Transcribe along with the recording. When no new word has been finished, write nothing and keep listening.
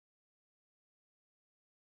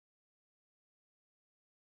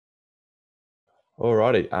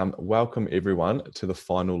Alrighty, welcome everyone to the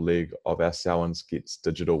final leg of our Selwyn Gets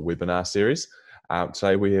Digital webinar series.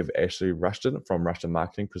 Today we have Ashley Rushton from Rushton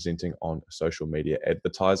Marketing presenting on social media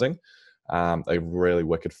advertising. A really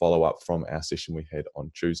wicked follow-up from our session we had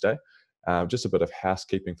on Tuesday. Just a bit of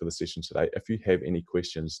housekeeping for the session today. If you have any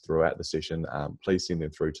questions throughout the session, please send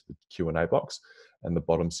them through to the Q&A box in the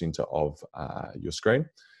bottom center of your screen.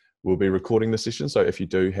 We'll be recording the session, so if you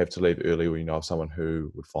do have to leave early or you know of someone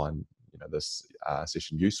who would find this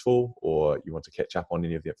session useful, or you want to catch up on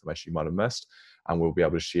any of the information you might have missed, and we'll be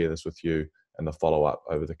able to share this with you in the follow-up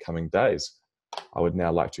over the coming days. I would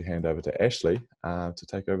now like to hand over to Ashley to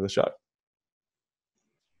take over the show.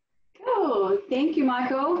 Cool. Thank you,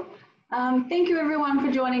 Michael. Thank you everyone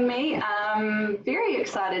for joining me. I'm very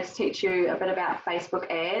excited to teach you a bit about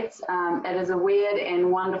Facebook ads. It is a weird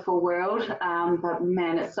and wonderful world, but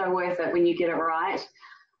man, it's so worth it when you get it right.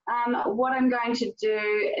 What I'm going to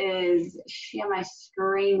do is share my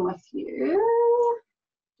screen with you.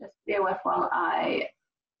 Just bear with while I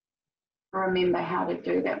remember how to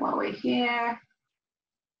do that while we're here.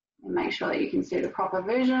 And make sure that you can see the proper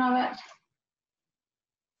version of it.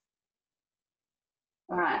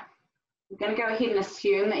 All right, I'm going to go ahead and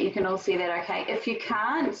assume that you can all see that okay. If you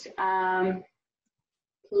can't,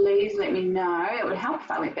 please let me know. It would help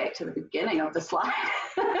if I went back to the beginning of the slide.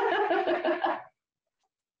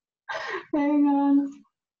 Hang on.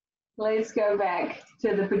 Let's go back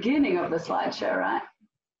to the beginning of the slideshow, right?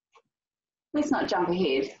 Let's not jump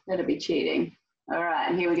ahead. That'd be cheating. All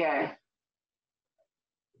right, here we go.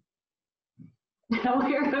 Now,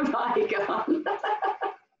 where have I gone?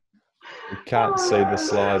 You can't see the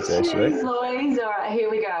slides, Ashley. Jeez Louise. All right, here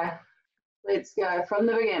we go. Let's go from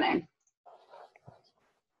the beginning.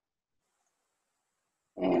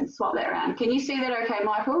 And swap that around. Can you see that okay,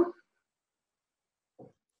 Michael?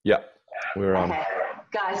 Yeah, we're on. Okay,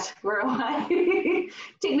 guys, we're away.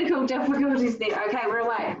 Technical difficulties there. Okay, we're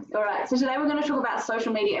away. All right, so today we're going to talk about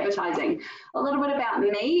social media advertising. A little bit about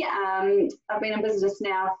me. I've been in business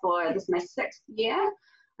now for this is my 6th year.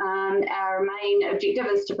 Our main objective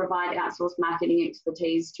is to provide outsourced marketing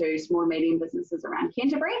expertise to small and medium businesses around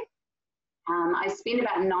Canterbury. I spend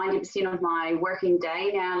about 90% of my working day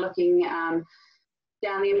now looking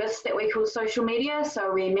down the abyss that we call social media.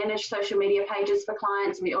 So we manage social media pages for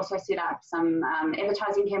clients. We also set up some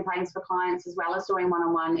advertising campaigns for clients, as well as doing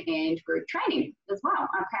one-on-one and group training as well.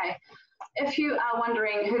 Okay. If you are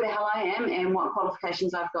wondering who the hell I am and what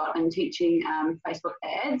qualifications I've got in teaching Facebook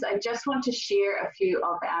ads, I just want to share a few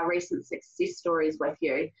of our recent success stories with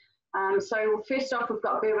you. So first off, we've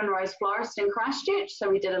got Bourbon Rose Florist in Christchurch. So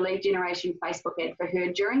we did a lead generation Facebook ad for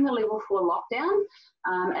her during the level 4 lockdown.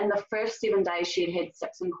 In the first 7 days, she'd had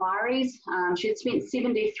 6 inquiries. She'd spent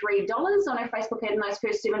 $73 on her Facebook ad in those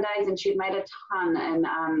first 7 days, and she'd made a ton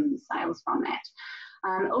in sales from that.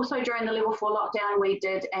 Also during the level 4 lockdown, we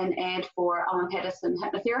did an ad for Owen Patterson,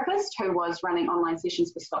 hypnotherapist, who was running online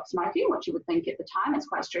sessions for stop smoking, which you would think at the time it's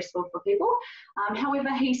quite stressful for people. However,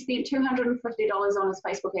 he spent $250 on his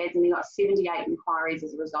Facebook ads and he got 78 inquiries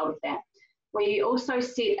as a result of that. We also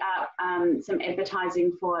set up some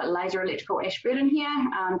advertising for Laser Electrical Ashburton here.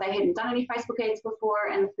 They hadn't done any Facebook ads before,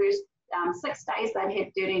 and the first 6 days they'd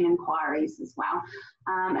had 13 inquiries as well.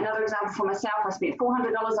 Another example for myself, I spent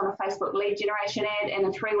 $400 on a Facebook lead generation ad, and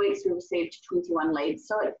in 3 weeks we received 21 leads.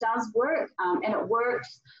 So it does work, and it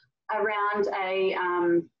works around a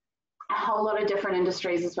whole lot of different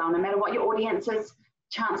industries as well. No matter what your audience is,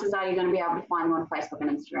 chances are you're going to be able to find them on Facebook and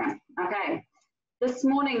Instagram. Okay. This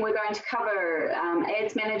morning we're going to cover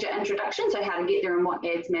Ads Manager introduction, so how to get there and what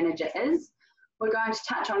Ads Manager is. We're going to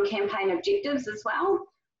touch on campaign objectives as well.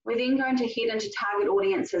 We're then going to head into target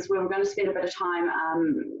audiences, where we're going to spend a bit of time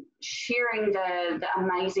sharing the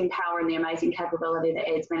amazing power and the amazing capability that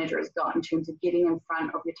Ads Manager has got in terms of getting in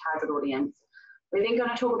front of your target audience. We're then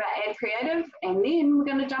going to talk about ad creative, and then we're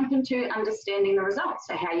going to jump into understanding the results,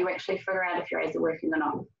 so how you actually figure out if your ads are working or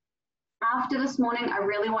not. After this morning, I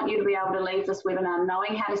really want you to be able to leave this webinar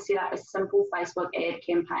knowing how to set up a simple Facebook ad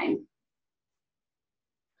campaign.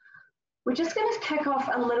 We're just going to kick off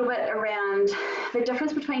a little bit around the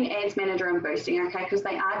difference between Ads Manager and boosting, okay, because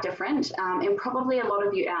they are different, and probably a lot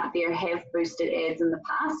of you out there have boosted ads in the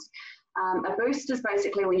past. A boost is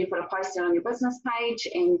basically when you put a post in on your business page,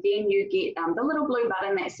 and then you get the little blue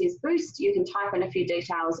button that says boost. You can type in a few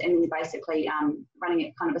details, and then you're basically running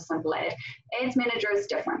it kind of a simple ad. Ads Manager is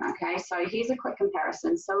different, okay, so here's a quick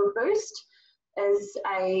comparison. So a boost is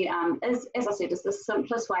as I said, is the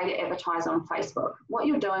simplest way to advertise on Facebook. What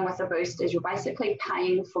you're doing with a boost is you're basically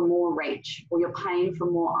paying for more reach, or you're paying for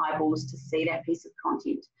more eyeballs to see that piece of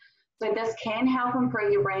content. So this can help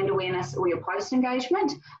improve your brand awareness or your post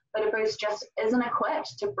engagement, but a boost just isn't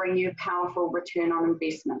equipped to bring you powerful return on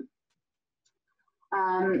investment.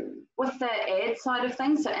 With the ad side of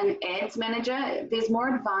things, so in Ads Manager, there's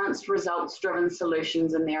more advanced results-driven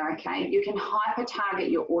solutions in there, okay? You can hyper-target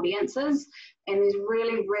your audiences, and there's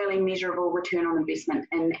really, really measurable return on investment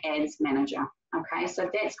in Ads Manager, okay? So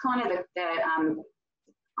that's kind of the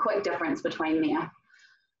quick difference between there.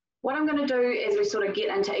 What I'm going to do is we sort of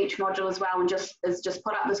get into each module as well and just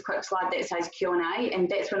put up this quick slide that says Q&A, and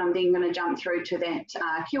that's when I'm then going to jump through to that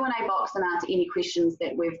Q&A box and answer any questions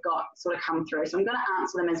that we've got sort of come through. So I'm going to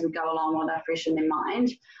answer them as we go along while they're fresh in their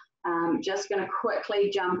mind. Just going to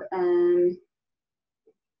quickly jump in.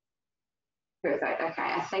 Perfect.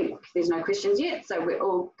 Okay, I think there's no questions yet, so we're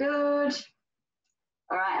all good.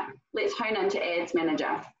 All right, let's hone into Ads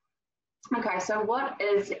Manager. Okay, so what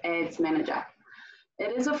is Ads Manager?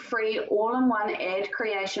 It is a free all-in-one ad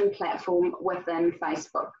creation platform within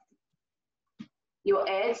Facebook. Your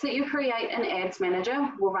ads that you create in Ads Manager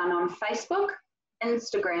will run on Facebook,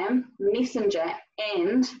 Instagram, Messenger,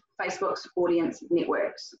 and Facebook's audience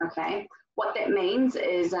networks, okay? What that means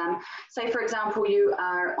is, say for example, you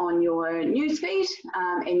are on your newsfeed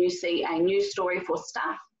and you see a news story for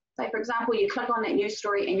stuff. Say for example, you click on that news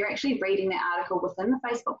story and you're actually reading the article within the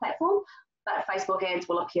Facebook platform, but Facebook ads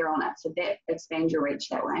will appear on it, so that expands your reach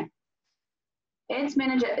that way. Ads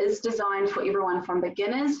Manager is designed for everyone from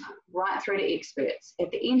beginners right through to experts. At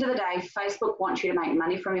the end of the day, Facebook wants you to make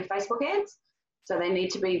money from your Facebook ads, so they need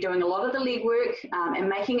to be doing a lot of the legwork and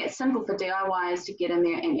making it simple for DIYers to get in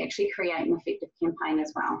there and actually create an effective campaign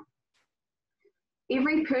as well.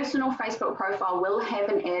 Every personal Facebook profile will have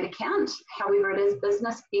an ad account. However, it is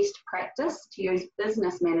business best practice to use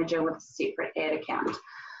Business Manager with a separate ad account.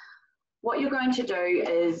 What you're going to do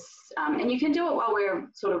is, and you can do it while we're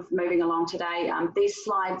sort of moving along today, these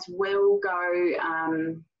slides will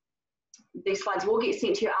get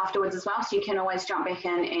sent to you afterwards as well, so you can always jump back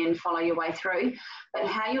in and follow your way through. But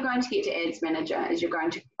how you're going to get to Ads Manager is you're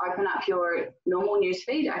going to open up your normal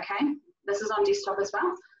newsfeed, okay? This is on desktop as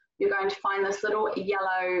well. You're going to find this little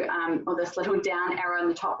yellow or this little down arrow in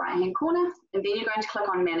the top right hand corner, and then you're going to click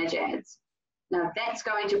on Manage Ads. Now that's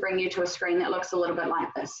going to bring you to a screen that looks a little bit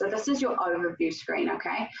like this. So this is your overview screen,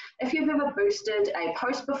 okay? If you've ever boosted a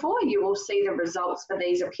post before, you will see the results for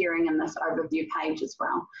these appearing in this overview page as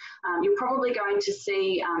well. You're probably going to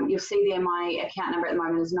see, you'll see there my account number at the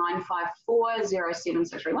moment is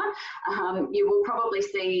 9540761. You will probably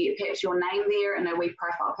see perhaps your name there and a wee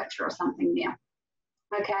profile picture or something there.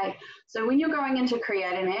 Okay, so when you're going into create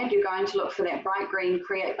an ad, you're going to look for that bright green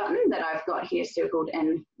create button that I've got here circled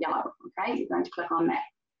in yellow, okay? You're going to click on that.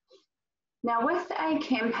 Now with a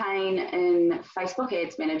campaign in Facebook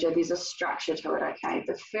Ads Manager, there's a structure to it, okay?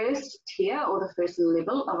 The first tier or the first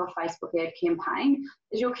level of a Facebook ad campaign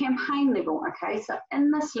is your campaign level, okay? So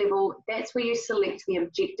in this level, that's where you select the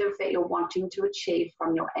objective that you're wanting to achieve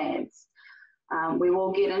from your ads. We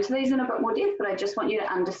will get into these in a bit more depth, but I just want you to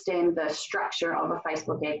understand the structure of a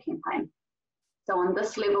Facebook ad campaign. So on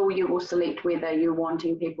this level, you will select whether you're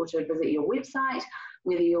wanting people to visit your website,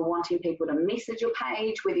 whether you're wanting people to message your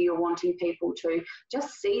page, whether you're wanting people to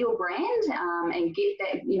just see your brand and get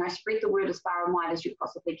that, you know, spread the word as far and wide as you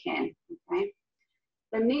possibly can, okay?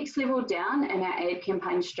 The next level down in our ad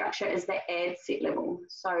campaign structure is the ad set level.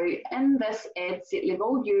 So in this ad set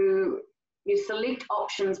level, you select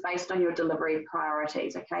options based on your delivery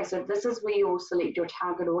priorities, okay? So this is where you will select your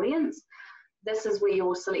target audience. This is where you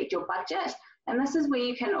will select your budget. And this is where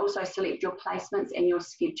you can also select your placements and your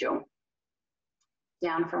schedule.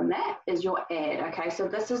 Down from that is your ad, okay? So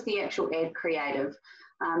this is the actual ad creative.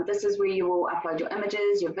 This is where you will upload your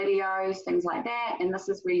images, your videos, things like that. And this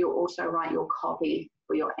is where you'll also write your copy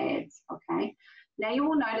for your ads, okay? Now you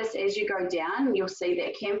will notice as you go down, you'll see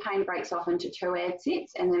that campaign breaks off into 2 ad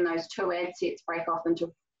sets, and then those 2 ad sets break off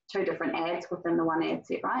into 2 different ads within the 1 ad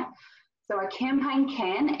set, right? So a campaign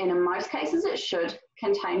can, and in most cases it should,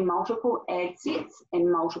 contain multiple ad sets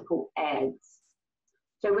and multiple ads.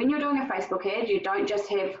 So when you're doing a Facebook ad, you don't just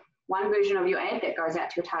have one version of your ad that goes out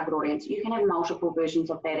to your target audience. You can have multiple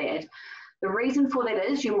versions of that ad. The reason for that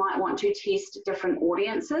is you might want to test different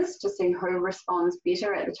audiences to see who responds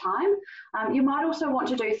better at the time. You might also want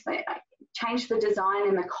to change the design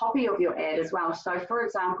and the copy of your ad as well. So for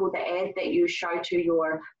example, the ad that you show to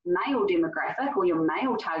your male demographic or your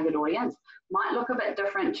male target audience might look a bit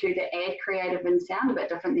different to the ad creative and sound a bit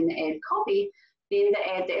different than the ad copy than the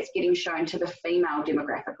ad that's getting shown to the female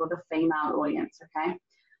demographic or the female audience, okay?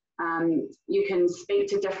 You can speak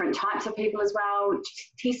to different types of people as well,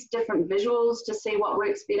 test different visuals to see what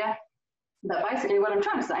works better. But basically what I'm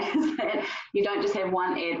trying to say is that you don't just have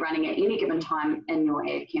one ad running at any given time in your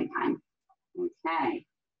ad campaign. Okay,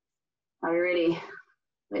 are we ready?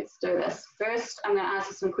 Let's do this. First, I'm going to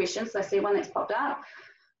answer some questions. So I see one that's popped up.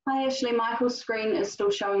 Hi, Ashley. Michael's screen is still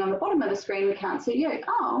showing on the bottom of the screen. We can't see you.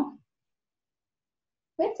 Oh,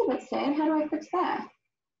 that's a bit sad. How do I fix that?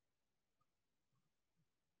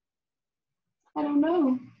 I don't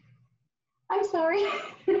know. I'm sorry.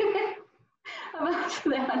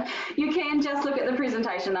 You can just look at the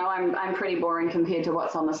presentation though. I'm pretty boring compared to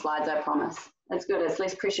what's on the slides, I promise. It's good, it's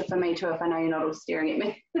less pressure for me too if I know you're not all staring at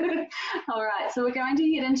me. All right, so we're going to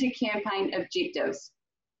get into campaign objectives.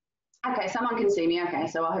 Okay, someone can see me, okay,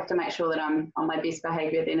 so I'll have to make sure that I'm on my best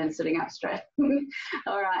behavior then and sitting up straight.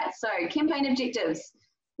 All right, so campaign objectives.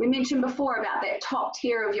 We mentioned before about that top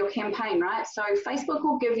tier of your campaign, right? So Facebook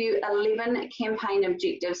will give you 11 campaign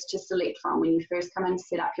objectives to select from when you first come in to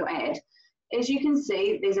set up your ad. As you can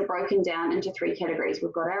see, these are broken down into 3 categories.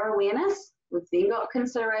 We've got our awareness, we've then got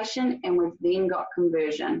consideration, and we've then got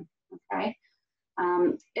conversion, okay?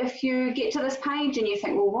 If you get to this page and you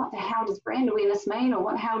think, well, what the hell does brand awareness mean, or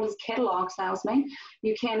what the hell does catalog sales mean?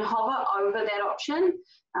 You can hover over that option.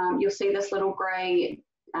 You'll see this little grey,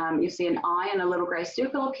 you'll see an eye and a little grey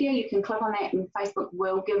circle appear. You can click on that and Facebook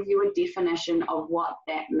will give you a definition of what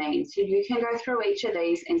that means. So you can go through each of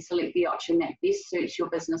these and select the option that best suits your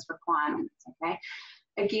business requirements, okay?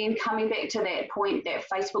 Again, coming back to that point that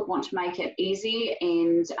Facebook want to make it easy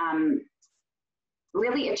and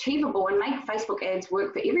really achievable and make Facebook ads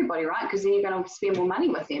work for everybody, right? Because then you're going to spend more money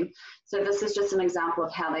with them. So this is just an example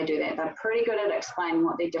of how they do that. They're pretty good at explaining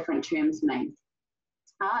what their different terms mean.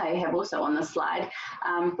 I have also on this slide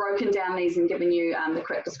broken down these and given you the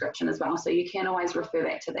correct description as well. So you can always refer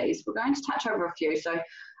back to these. We're going to touch over a few. So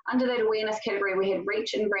under that awareness category, we had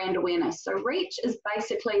reach and brand awareness. So reach is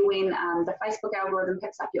basically when the Facebook algorithm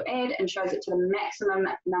picks up your ad and shows it to the maximum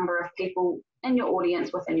number of people in your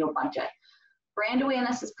audience within your budget. Brand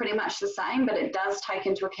awareness is pretty much the same, but it does take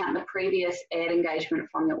into account the previous ad engagement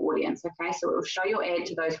from your audience, okay? So it will show your ad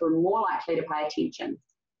to those who are more likely to pay attention.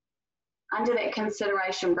 Under that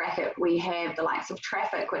consideration bracket, we have the likes of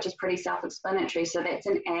traffic, which is pretty self-explanatory. So that's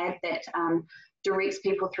an ad that directs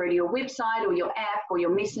people through to your website or your app or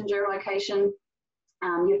your messenger location.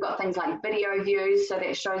 You've got things like video views, so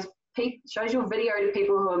that shows your video to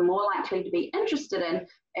people who are more likely to be interested in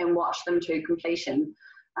and watch them to completion.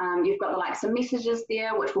 You've got the likes of messages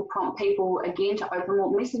there, which will prompt people again to open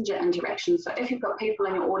more messenger interactions. So if you've got people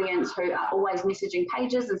in your audience who are always messaging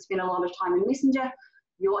pages and spend a lot of time in Messenger,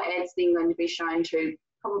 your ad's then going to be shown to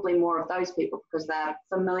probably more of those people because they're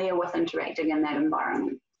familiar with interacting in that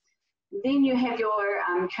environment. Then you have your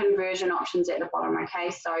conversion options at the bottom,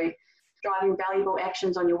 okay? So driving valuable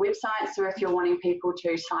actions on your website. So if you're wanting people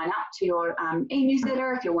to sign up to your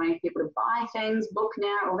e-newsletter, if you're wanting people to buy things, book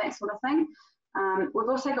now, all that sort of thing. We've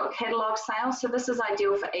also got catalog sales, so this is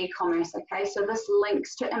ideal for e-commerce, okay? So this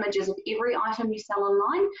links to images of every item you sell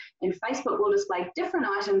online, and Facebook will display different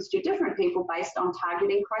items to different people based on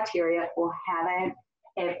targeting criteria or how they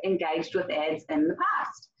have engaged with ads in the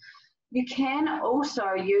past. You can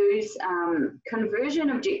also use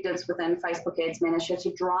conversion objectives within Facebook Ads Manager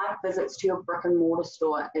to drive visits to your brick and mortar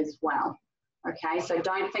store as well. Okay, so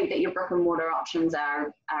don't think that your brick and mortar options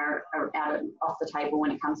are off the table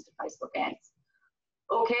when it comes to Facebook ads.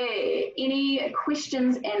 Okay, any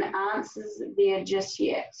questions and answers there just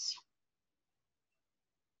yet?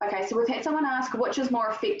 Okay, so we've had someone ask, which is more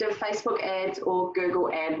effective, Facebook ads or Google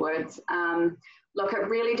AdWords? Look, it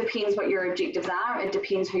really depends what your objectives are. It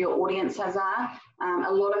depends who your audiences are.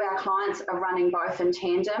 A lot of our clients are running both in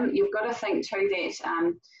tandem. You've got to think too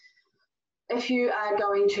that if you are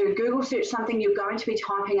going to Google search something, you're going to be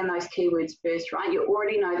typing in those keywords first, right? You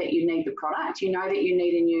already know that you need the product. You know that you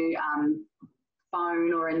need a new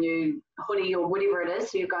phone or a new hoodie or whatever it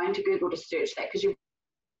is. So you're going to Google to search that because you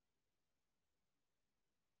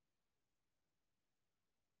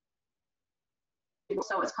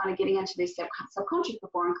so it's kind of getting into their subconscious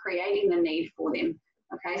before and creating the need for them.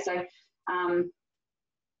 Okay, so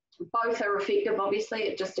both are effective, obviously.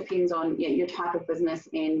 It just depends on your type of business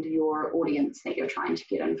and your audience that you're trying to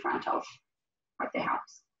get in front of. Hope that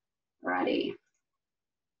helps. Alrighty.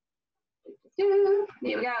 There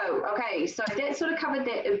we go. Okay, so that sort of covered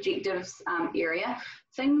that objectives area.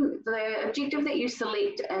 The objective that you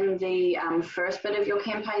select in the first bit of your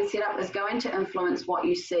campaign setup is going to influence what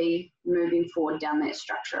you see moving forward down that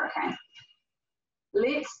structure, okay?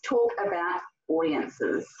 Let's talk about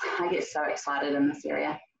audiences. I get so excited in this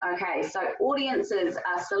area. Okay, so audiences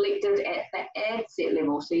are selected at the ad set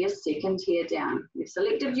level, so your second tier down. You've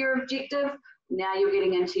selected your objective, now you're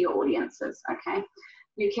getting into your audiences, okay?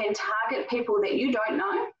 You can target people that you don't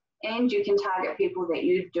know, and you can target people that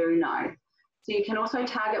you do know. So you can also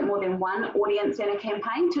target more than one audience in a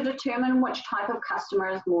campaign to determine which type of customer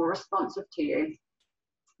is more responsive to you.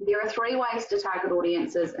 There are 3 ways to target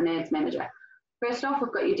audiences in Ads Manager. First off,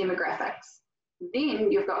 we've got your demographics.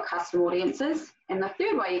 Then you've got custom audiences. And the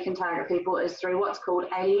third way you can target people is through what's called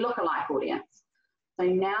a lookalike audience. So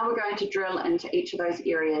now we're going to drill into each of those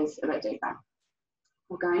areas a bit deeper.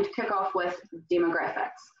 We're going to kick off with demographics.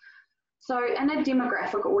 So in a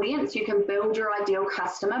demographic audience, you can build your ideal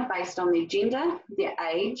customer based on their gender, their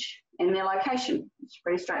age, and their location. It's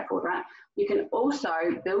pretty straightforward, right? You can also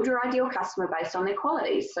build your ideal customer based on their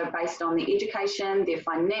qualities. So based on their education, their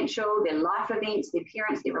financial, their life events, their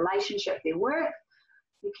parents, their relationship, their work.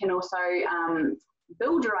 You can also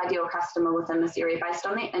build your ideal customer within this area based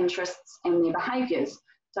on their interests and their behaviors.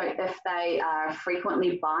 So if they are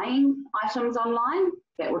frequently buying items online,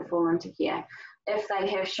 that would fall into here. If they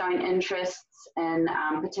have shown interests in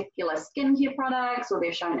particular skincare products, or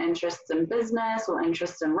they've shown interests in business or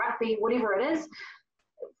interests in rugby, whatever it is,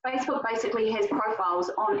 Facebook basically has profiles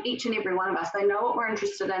on each and every one of us. They know what we're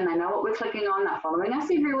interested in, they know what we're clicking on, they're following us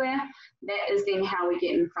everywhere. That is then how we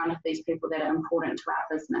get in front of these people that are important to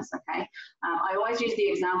our business, okay? I always use the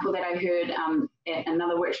example that I heard at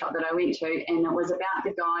another workshop that I went to, and it was about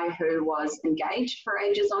the guy who was engaged for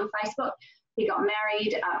ages on Facebook. He got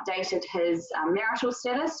married, updated his marital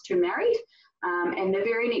status to married, and the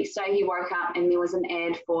very next day he woke up and there was an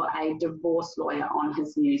ad for a divorce lawyer on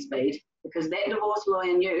his newsfeed, because that divorce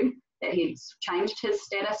lawyer knew that he'd changed his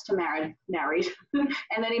status to married,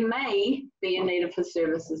 and that he may be in need of his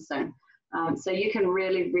services soon. So you can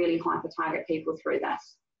really, really hyper-target people through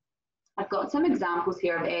this. I've got some examples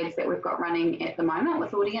here of ads that we've got running at the moment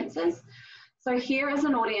with audiences. So here is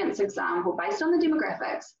an audience example based on the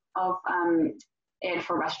demographics of ad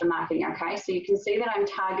for Rushton Marketing, okay? So you can see that I'm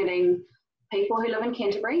targeting people who live in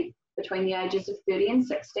Canterbury between the ages of 30 and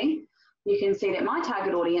 60. You can see that my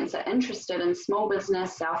target audience are interested in small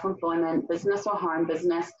business, self-employment, business or home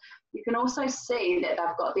business. You can also see that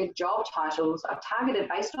they've got their job titles. I've targeted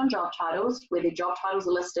based on job titles, where their job titles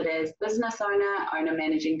are listed as business owner, owner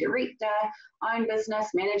managing director, own business,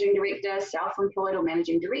 managing director, self-employed or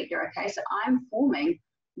managing director, okay? So I'm forming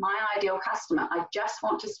my ideal customer. I just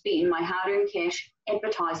want to spend my hard-earned cash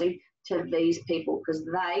advertising to these people, because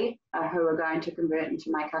they are who are going to convert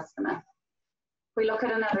into my customer. If we look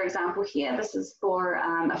at another example here, this is for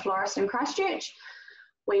a florist in Christchurch.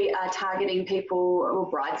 We are targeting people, or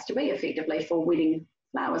brides-to-be effectively, for wedding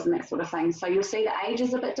flowers and that sort of thing. So you'll see the age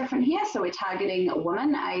is a bit different here. So we're targeting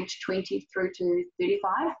women aged 20 through to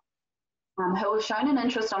 35 who have shown an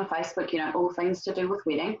interest on Facebook, you know, all things to do with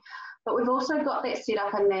wedding. But we've also got that set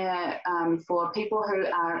up in there for people who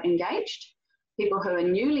are engaged, people who are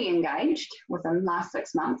newly engaged within the last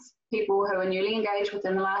 6 months, people who are newly engaged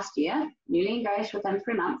within the last year, newly engaged within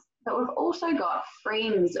 3 months. But we've also got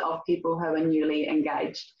friends of people who are newly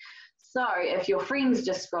engaged. So if your friends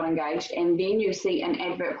just got engaged and then you see an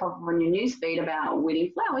advert pop up on your newsfeed about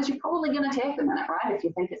wedding flowers, you're probably going to tag them in it, right? If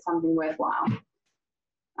you think it's something worthwhile.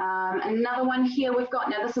 Another one here we've got,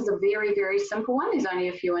 now this is a very, very simple one. There's only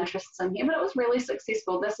a few interests in here, but it was really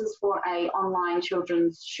successful. This is for a online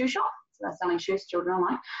children's shoe shop. So they're selling shoes to children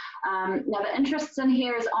online. Now the interests in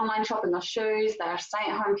here is online shopping of shoes. They're a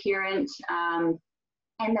stay-at-home parent, and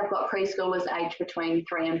they've got preschoolers aged between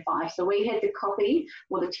 3 and 5. So we had the copy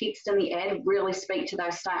or the text in the ad really speak to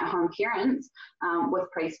those stay-at-home parents with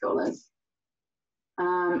preschoolers.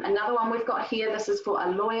 Another one we've got here, this is for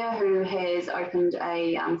a lawyer who has opened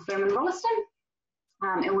a firm in Rolleston,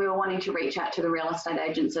 and we were wanting to reach out to the real estate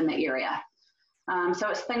agents in the area. So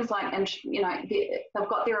it's things like, you know, they've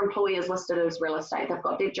got their employers listed as real estate, they've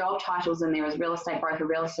got their job titles in there as real estate broker,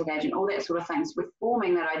 real estate agent, all that sort of things. We're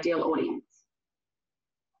forming that ideal audience.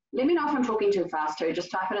 Let me know if I'm talking too fast too,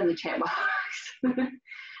 just type it in the chat box.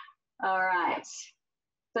 All right,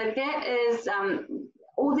 so that is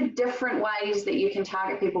all the different ways that you can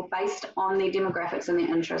target people based on their demographics and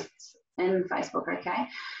their interests in Facebook, okay?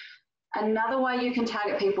 Another way you can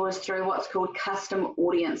target people is through what's called custom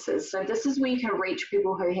audiences. So this is where you can reach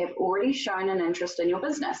people who have already shown an interest in your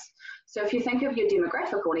business. So if you think of your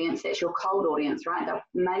demographic audience, that's your cold audience, right?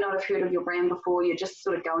 They may not have heard of your brand before. You're just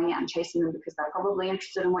sort of going out and chasing them because they're probably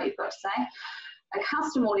interested in what you've got to say. A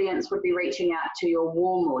custom audience would be reaching out to your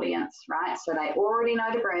warm audience, right? So they already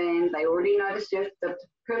know the brand, they already know the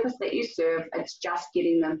purpose that you serve. It's just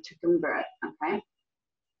getting them to convert, okay?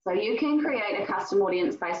 So you can create a custom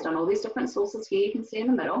audience based on all these different sources here you can see in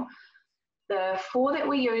the middle. The 4 that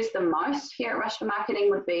we use the most here at Rushton Marketing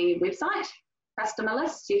would be website, customer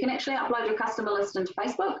lists. You can actually upload your customer list into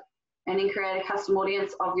Facebook. and then create a custom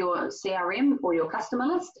audience of your CRM or your customer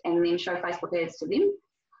list, and then show Facebook ads to them.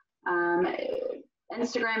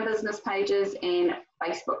 Instagram business pages and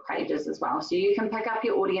Facebook pages as well. So you can pick up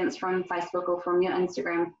your audience from Facebook or from your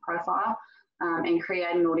Instagram profile and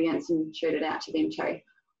create an audience and shoot it out to them too.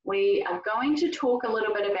 We are going to talk a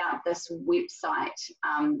little bit about this website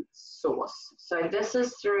source. So this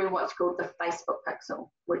is through what's called the Facebook Pixel,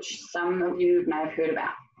 which some of you may have heard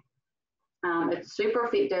about. It's super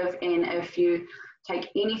effective, and if you take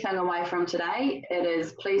anything away from today, it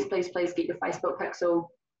is please, please, please get your Facebook Pixel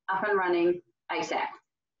up and running ASAP.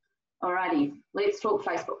 Alrighty, let's talk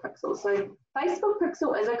Facebook Pixel. So Facebook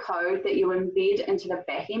Pixel is a code that you embed into the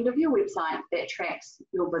back end of your website that tracks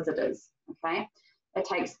your visitors, okay? It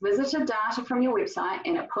takes visitor data from your website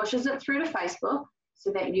and it pushes it through to Facebook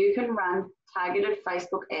so that you can run targeted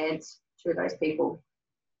Facebook ads to those people.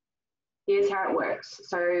 Here's how it works.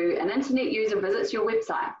 So an internet user visits your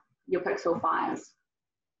website, your pixel fires.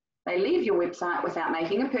 They leave your website without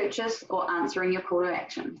making a purchase or answering your call to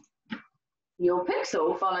action. Your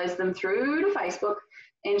pixel follows them through to Facebook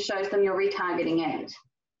and shows them your retargeting ad.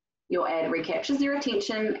 Your ad recaptures their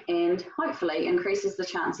attention and hopefully increases the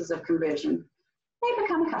chances of conversion. They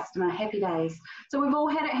become a customer, happy days. So we've all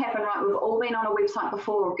had it happen, right? We've all been on a website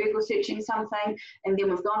before or Google searching something, and then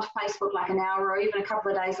we've gone to Facebook like an hour or even a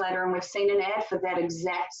couple of days later and we've seen an ad for that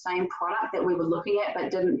exact same product that we were looking at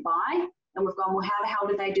but didn't buy. And we've gone, well, how the hell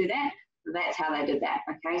did they do that? That's how they did that,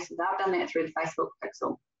 okay? So they've done that through the Facebook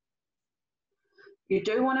Pixel. You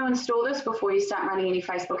do want to install this before you start running any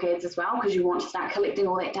Facebook ads as well, because you want to start collecting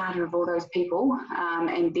all that data of all those people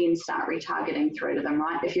and then start retargeting through to them,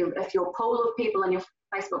 right? If your pool of people in your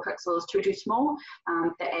Facebook Pixel is too small,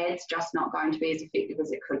 the ad's just not going to be as effective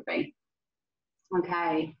as it could be.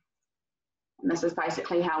 Okay. And this is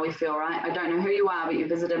basically how we feel, right? I don't know who you are, but you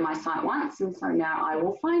visited my site once, and so now I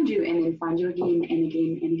will find you and then find you again and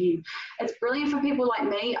again and again. It's brilliant for people like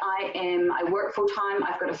me. I work full time.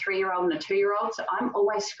 I've got a 3-year-old and a 2-year-old, so I'm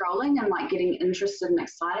always scrolling and like getting interested and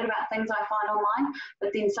excited about things I find online.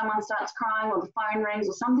 But then someone starts crying, or the phone rings,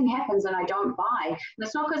 or something happens, and I don't buy. And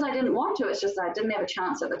it's not because I didn't want to. It's just that I didn't have a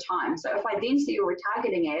chance at the time. So if I then see your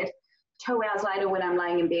retargeting ad 2 hours later when I'm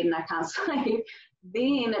laying in bed and I can't sleep,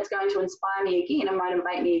 then it's going to inspire me again and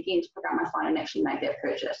motivate me again to pick up my phone and actually make that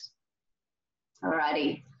purchase.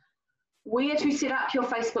 Alrighty, where to set up your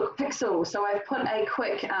Facebook Pixel. So I've put a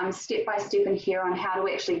quick step-by-step in here on how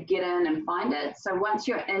to actually get in and find it. So once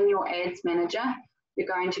you're in your ads manager, you're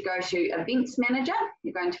going to go to events manager.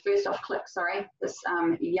 You're going to first off click, this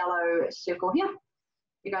yellow circle here.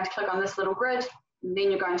 You're going to click on this little grid, and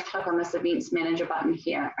then you're going to click on this events manager button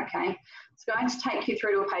here, okay? It's going to take you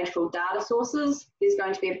through to a page called data sources. There's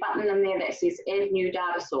going to be a button in there that says add new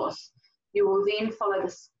data source. You will then follow the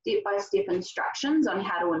step-by-step instructions on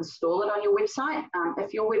how to install it on your website.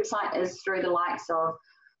 If your website is through the likes of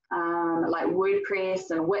like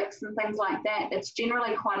WordPress and Wix and things like that, it's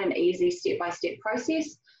generally quite an easy step-by-step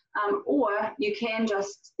process. Or you can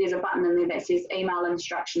just, there's a button in there that says email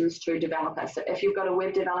instructions to developers. So if you've got a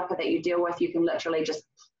web developer that you deal with, you can literally just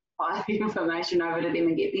fire the information over to them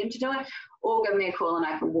and get them to do it, or give me a call and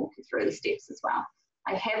I can walk you through the steps as well.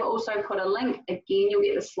 I have also put a link. Again, you'll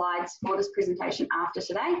get the slides for this presentation after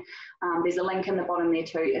today. There's a link in the bottom there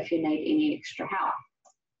too if you need any extra help.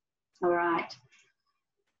 All right.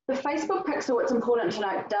 The Facebook Pixel, it's important to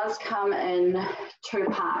note, does come in 2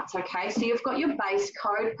 parts, okay? So you've got your base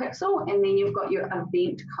code pixel and then you've got your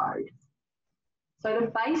event code. So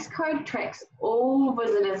the base code tracks all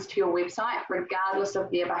visitors to your website regardless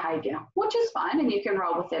of their behavior, which is fine, and you can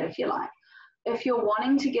roll with that if you like. If you're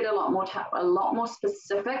wanting to get a lot more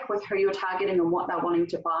specific with who you're targeting and what they're wanting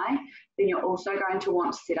to buy, then you're also going to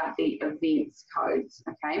want to set up the events codes,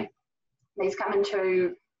 okay? These come in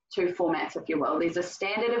two formats, if you will. There's a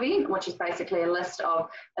standard event, which is basically a list of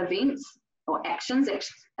events or actions.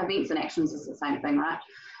 Events and actions is the same thing, right?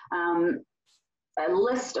 A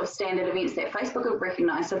list of standard events that Facebook will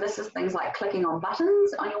recognize. So this is things like clicking on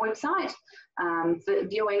buttons on your website,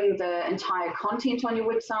 viewing the entire content on your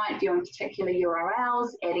website, viewing particular URLs,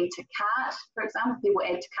 adding to cart, for example. People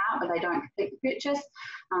add to cart but they don't complete the purchase,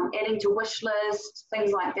 adding to wish list,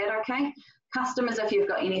 things like that, okay? Customers, if you've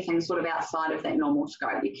got anything sort of outside of that normal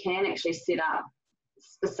scope, you can actually set up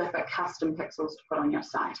specific custom pixels to put on your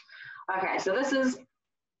site. Okay, so this is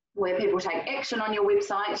where people take action on your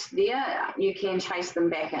website. There, you can chase them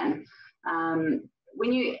back in.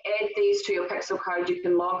 When you add these to your pixel code, you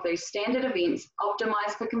can log these standard events,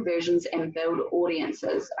 optimize for conversions, and build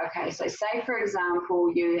audiences. Okay, so say for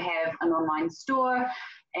example, you have an online store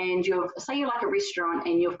and say you're like a restaurant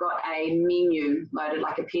and you've got a menu loaded,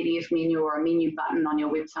 like a PDF menu or a menu button on your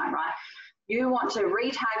website, right? You want to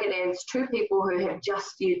retarget ads to people who have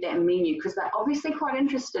just viewed that menu because they're obviously quite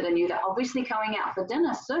interested in you. They're obviously going out for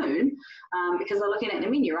dinner soon because they're looking at the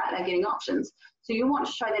menu, right? They're getting options. So you want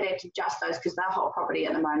to show that ad to just those because they're hot property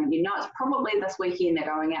at the moment. You know it's probably this weekend they're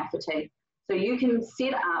going out for tea. So you can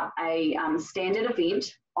set up a standard event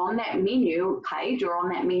on that menu page or on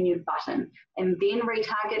that menu button and then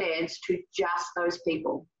retarget ads to just those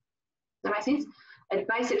people. Does that make sense? It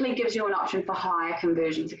basically gives you an option for higher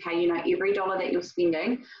conversions. Okay, you know, every dollar that you're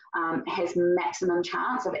spending has maximum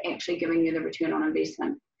chance of actually giving you the return on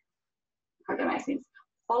investment. I hope that makes sense.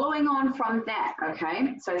 Following on from that,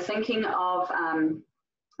 okay, so thinking of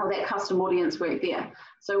that custom audience work there.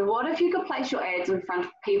 So what if you could place your ads in front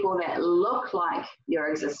of people that look like your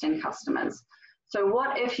existing customers? So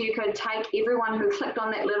what if you could take everyone who clicked on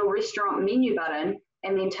that little restaurant menu button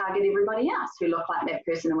and then target everybody else who looked like that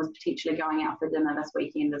person and was potentially going out for dinner this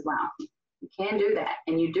weekend as well? You can do that,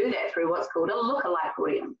 and you do that through what's called a lookalike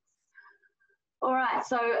audience. All right,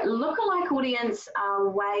 so lookalike audience are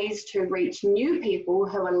ways to reach new people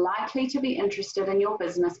who are likely to be interested in your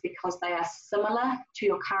business because they are similar to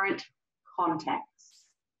your current contacts.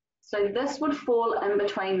 So this would fall in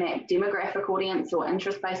between that demographic audience or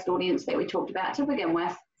interest-based audience that we talked about to begin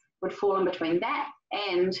with, would fall in between that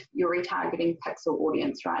and your retargeting pixel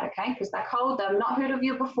audience, right? Okay, because they're cold, they've not heard of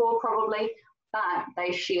you before probably, but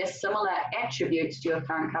they share similar attributes to your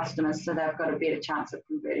current customers, so they've got a better chance of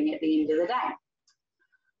converting at the end of the day.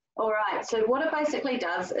 All right, so what it basically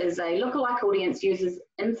does is a lookalike audience uses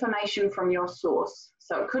information from your source.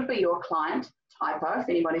 So it could be your client, typo, if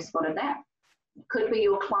anybody spotted that. It could be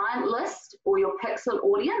your client list or your pixel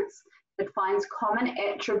audience. It finds common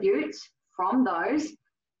attributes from those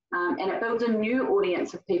and it builds a new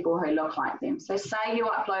audience of people who look like them. So say you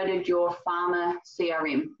uploaded your farmer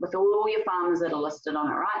CRM with all your farmers that are listed on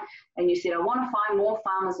it, right? And you said, I want to find more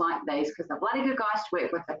farmers like these because they're bloody good guys to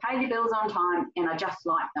work with, they pay their bills on time, and I just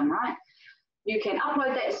like them, right? You can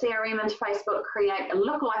upload that CRM into Facebook, create a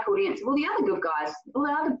lookalike audience of all the other good guys, all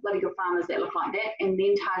the other bloody good farmers that look like that, and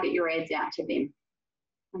then target your ads out to them.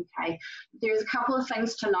 Okay, there's a couple of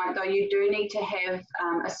things to note though. You do need to have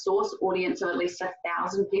a source audience of at least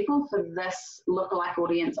 1,000 people for this lookalike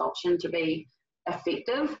audience option to be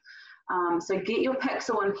effective. So get your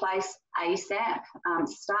pixel in place ASAP,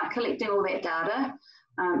 start collecting all that data.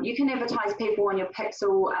 You can advertise people on your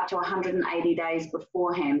pixel up to 180 days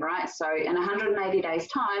beforehand, right? So in 180 days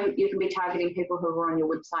time, you can be targeting people who are on your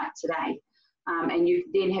website today. And you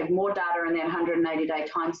then have more data in that 180-day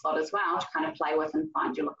time slot as well to kind of play with and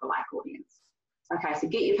find your lookalike audience. Okay, so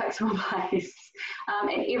get your pixel in place.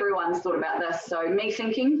 And everyone's thought about this. So me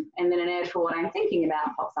thinking, and then an ad for what I'm thinking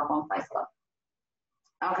about pops up on Facebook.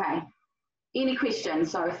 Okay, any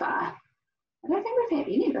questions so far? I don't think we've had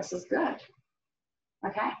any of this. Is good.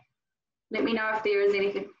 Okay, let me know if there is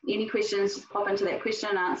any questions. Just pop into that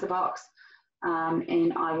question and answer box,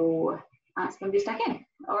 and I will answer them best I can.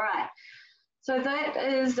 All right. So that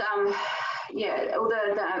is, yeah, all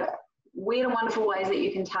the weird and wonderful ways that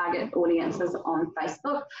you can target audiences on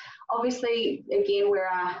Facebook. Obviously, again, we're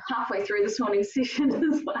halfway through this morning's session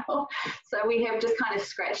as well. So we have just kind of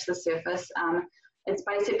scratched the surface. It's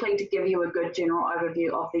basically to give you a good general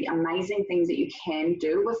overview of the amazing things that you can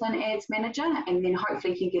do within Ads Manager, and then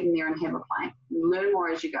hopefully you can get in there and have a play. Learn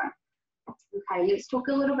more as you go. Okay, let's talk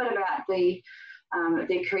a little bit about the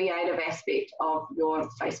creative aspect of your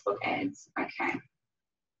Facebook ads. Okay.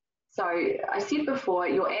 So I said before,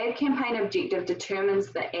 your ad campaign objective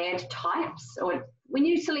determines the ad types, or when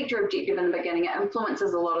you select your objective in the beginning, it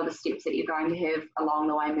influences a lot of the steps that you're going to have along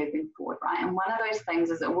the way moving forward, right? And one of those things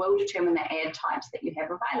is it will determine the ad types that you have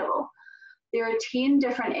available. There are 10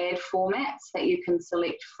 different ad formats that you can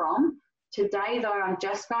select from. Today, though, I'm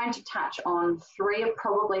just going to touch on 3 of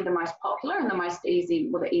probably the most popular and the most easy,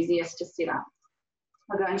 or the easiest to set up.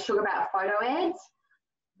 We're going to talk about photo ads,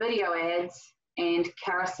 video ads, and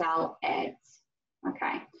carousel ads.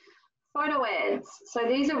 Okay, photo ads. So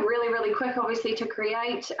these are really, really quick, obviously, to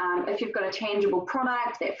create. If you've got a tangible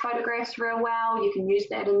product that photographs real well, you can use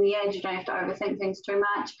that in the ad. You don't have to overthink things too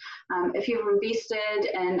much. If you've invested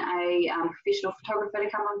in a professional photographer to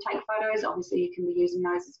come and take photos, obviously you can be using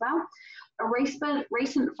those as well. A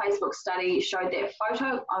recent Facebook study showed that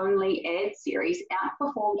photo-only ad series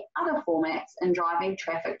outperformed other formats in driving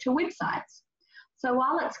traffic to websites. So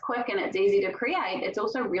while it's quick and it's easy to create, it's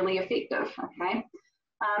also really effective, okay?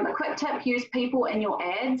 A quick tip, use people in your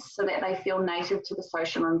ads so that they feel native to the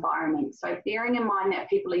social environment. So bearing in mind that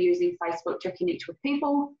people are using Facebook to connect with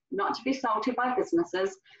people, not to be sold to by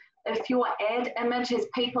businesses, If your ad image has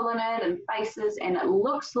people in it and faces, and it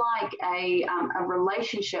looks like a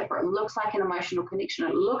relationship, or it looks like an emotional connection,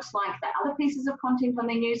 it looks like the other pieces of content on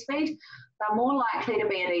their newsfeed, they're more likely to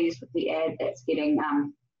be at ease with the ad that's getting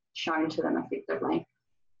shown to them effectively.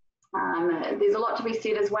 There's a lot to be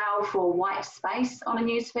said as well for white space on a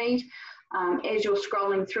newsfeed. As you're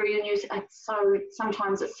scrolling through your news,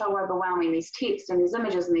 sometimes it's so overwhelming. There's text and there's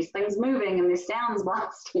images and there's things moving and there's sounds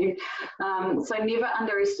blasting. So never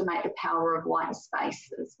underestimate the power of white space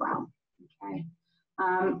as well. Okay.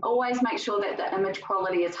 Always make sure that the image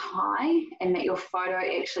quality is high and that your photo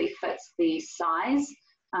actually fits the size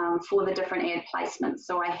for the different ad placements.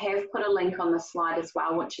 So I have put a link on the slide as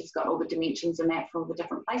well, which has got all the dimensions in that for all the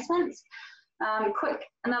different placements.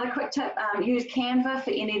 Another quick tip, use Canva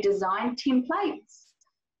for any design templates.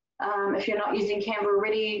 If you're not using Canva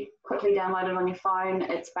already, quickly download it on your phone.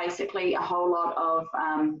 It's basically a whole lot of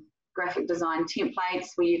graphic design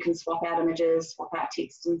templates where you can swap out images, swap out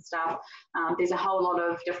text and stuff. There's a whole lot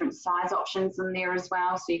of different size options in there as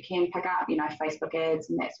well, so you can pick up, Facebook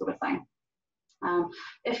ads and that sort of thing.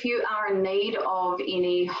 If you are in need of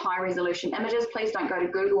any high resolution images, please don't go to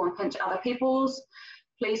Google and pinch other people's.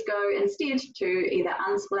 Please go instead to either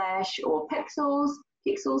Unsplash or Pixels.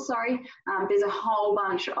 There's a whole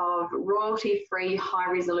bunch of royalty-free,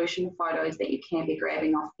 high-resolution photos that you can be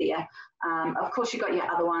grabbing off there. Of course, you've got your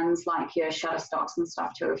other ones like your Shutterstocks and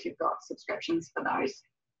stuff too, if you've got subscriptions for those.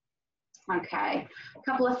 Okay, a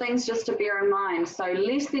couple of things just to bear in mind. So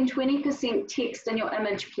less than 20% text in your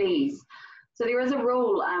image, please. So there is a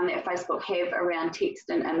rule that Facebook have around text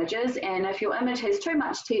and images, and if your image has too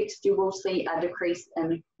much text, you will see a decrease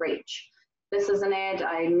in reach. This is an ad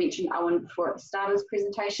I mentioned Owen before at the start of his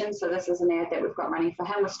presentation, so this is an ad that we've got running for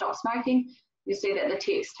him with Stop Smoking. You see that the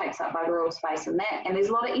text takes up overall space in that, and there's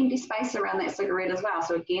a lot of empty space around that cigarette as well,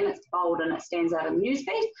 so again, it's bold and it stands out in the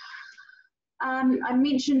newsfeed. I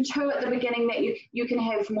mentioned too at the beginning that you can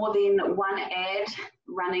have more than one ad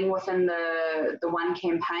running within the one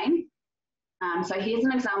campaign. So here's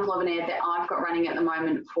an example of an ad that I've got running at the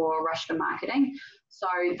moment for Rush to Marketing. So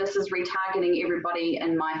this is retargeting everybody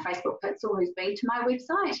in my Facebook pixel who's been to my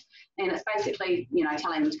website, and it's basically,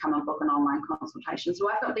 telling them to come and book an online consultation. So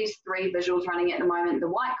I've got these three visuals running at the moment: the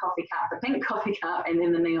white coffee cup, the pink coffee cup, and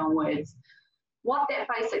then the neon words. What that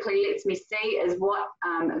basically lets me see is what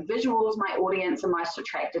visuals my audience are most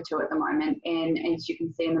attracted to at the moment. And as you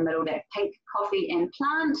can see in the middle, that pink coffee and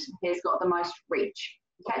plant has got the most reach.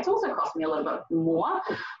 Okay, it's also cost me a little bit more,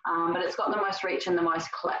 but it's got the most reach and the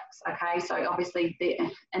most clicks. Okay, so obviously the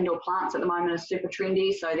indoor plants at the moment are super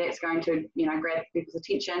trendy, so that's going to grab people's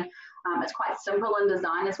attention. It's quite simple in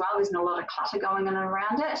design as well. There's not a lot of clutter going in and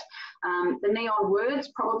around it. The neon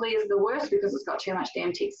words probably is the worst because it's got too much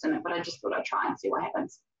damn text in it, but I just thought I'd try and see what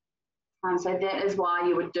happens. So that is why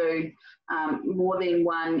you would do more than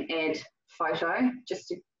one ad photo, just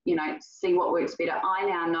to see what works better. I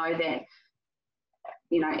now know that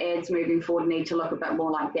ads moving forward need to look a bit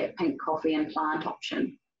more like that pink coffee and plant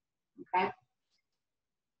option. Okay.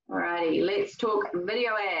 Alrighty, let's talk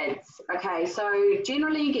video ads. Okay, so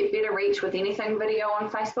generally you get better reach with anything video on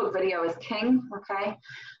Facebook. Video is king. Okay,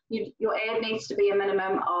 your ad needs to be a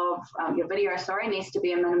minimum of your video. Needs to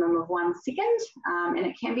be a minimum of 1 second, and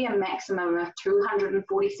it can be a maximum of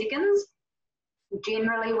 240 seconds.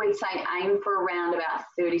 Generally, we'd say aim for around about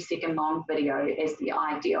 30-second long video as the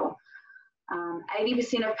ideal.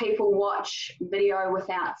 80% of people watch video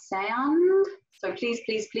without sound, so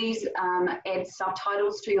please add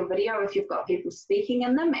subtitles to your video if you've got people speaking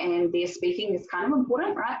in them, and their speaking is kind of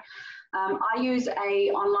important, right? I use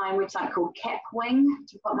a online website called Capwing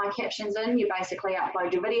to put my captions in. You basically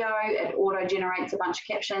upload your video, it auto-generates a bunch of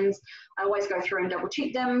captions. I always go through and double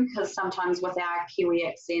check them because sometimes with our Kiwi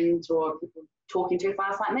accent or people talking too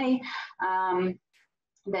fast like me,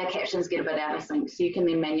 their captions get a bit out of sync, so you can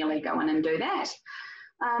then manually go in and do that.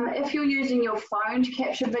 If you're using your phone to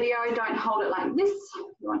capture video, don't hold it like this.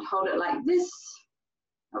 You want to hold it like this.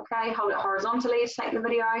 Okay, hold it horizontally to take the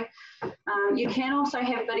video. You can also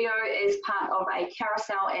have video as part of a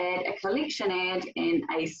carousel ad, a collection ad, and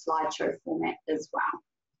a slideshow format as well.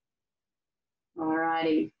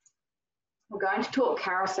 Alrighty. We're going to talk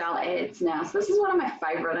carousel ads now. So this is one of my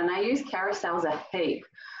favorite, and I use carousels a heap.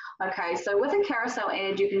 Okay, so with a carousel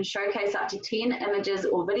ad, you can showcase up to 10 images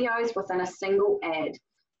or videos within a single ad.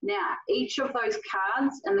 Now, each of those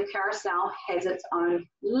cards in the carousel has its own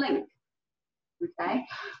link. Okay,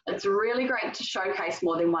 it's really great to showcase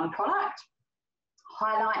more than one product,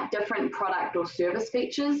 highlight different product or service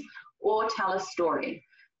features, or tell a story.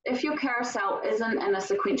 if your carousel isn't in a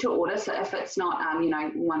sequential order, so if it's not, you know,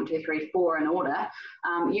 1, 2, 3, 4 in order,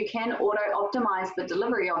 you can auto-optimize the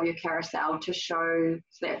delivery of your carousel to show,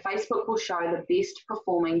 so that Facebook will show the best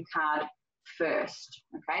performing card first.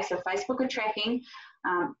 Okay, so Facebook are tracking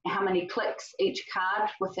how many clicks each card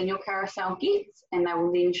within your carousel gets, and they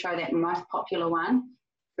will then show that most popular one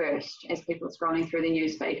first as people are scrolling through the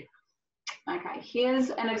newsfeed. Okay, here's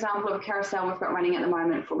an example of a carousel we've got running at the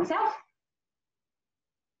moment for myself.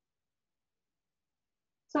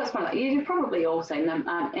 So it's like, you've probably all seen them.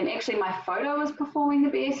 And actually my photo is performing the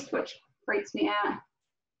best, which freaks me out.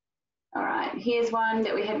 All right, here's one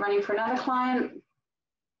that we had running for another client.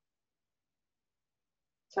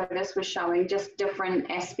 So this was showing just different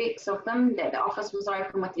aspects of them, that the office was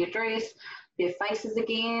open with the address, their faces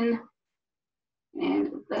again.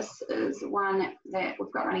 And this is one that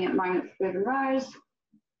we've got running at the moment for Urban Rose.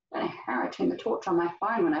 I don't know how I turned the torch on my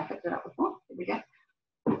phone when I picked it up before. There we go.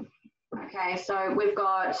 Okay, so we've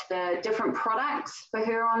got the different products for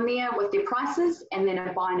her on there with their prices, and then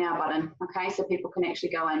a buy now button. Okay, so people can actually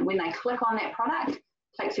go in. When they click on that product,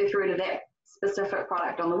 takes you through to that specific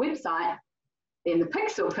product on the website, then the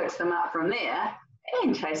pixel picks them up from there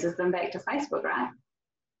and chases them back to Facebook, right?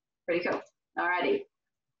 Pretty cool. Alrighty.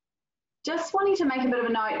 Just wanting to make a bit of a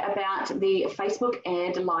note about the Facebook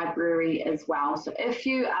ad library as well. So if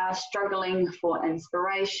you are struggling for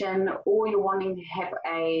inspiration, or you're wanting to have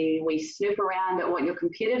a wee snoop around at what your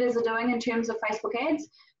competitors are doing in terms of Facebook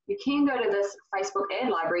ads, you can go to this Facebook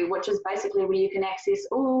ad library, which is basically where you can access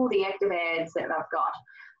all the active ads that they've got,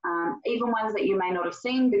 even ones that you may not have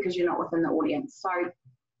seen because you're not within the audience. So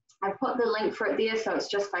I've put the link for it there, so it's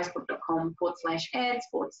just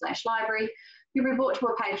facebook.com/ads/library. You'll be brought to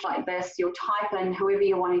a page like this. You'll type in whoever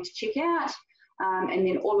you're wanting to check out, and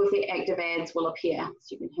then all of the active ads will appear.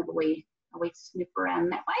 So you can have a wee snoop around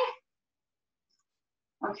that way.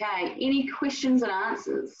 Okay, any questions and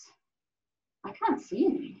answers? I can't see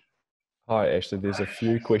any. Hi, Ashley. There's a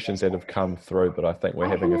few questions that have come through, but I think we're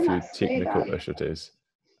having a few technical issues.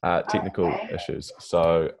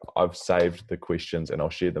 So I've saved the questions and I'll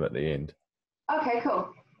share them at the end. Okay,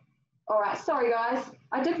 cool. All right, sorry guys.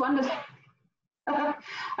 I did wonder.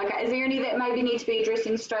 Okay, is there any that maybe need to be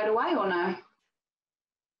addressing straight away or no?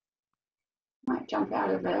 Might jump out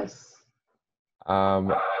of this.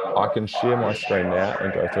 I can share my screen now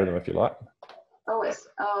and go through them if you like.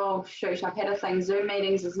 Oh shoot, I've had a thing. Zoom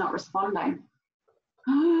meetings is not responding.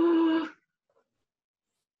 Oh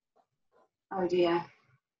dear.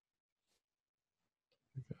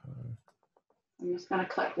 I'm just going to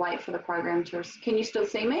click wait for the program to. Can you still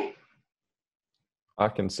see me? I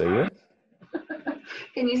can see you.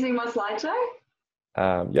 Can you see my slideshow?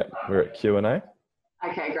 Yep, we're at Q&A.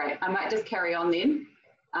 Okay, great. I might just carry on then.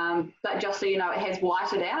 But just so you know, it has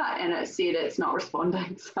whited out and it said it's not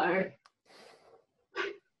responding. So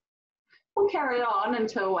we'll carry on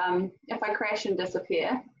until if I crash and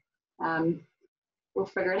disappear, we'll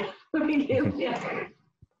figure it out.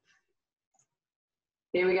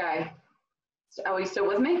 There we go. Are we still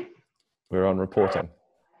with me? We're on reporting.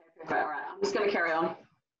 Okay, all right. I'm just going to carry on.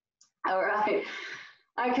 All right.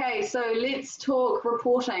 Okay, so let's talk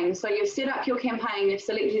reporting. So you've set up your campaign, you've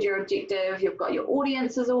selected your objective, you've got your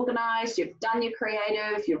audiences organized, you've done your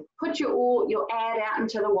creative, you've put your ad out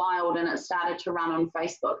into the wild and it started to run on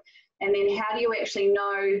Facebook. And then how do you actually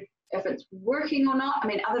know if it's working or not? I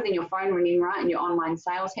mean, other than your phone ringing, right, and your online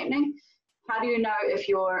sales happening, how do you know if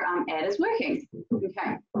your ad is working?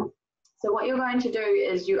 Okay. So what you're going to do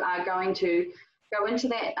is you are going to go into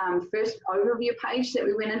that first overview page that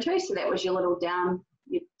we went into. So that was your little down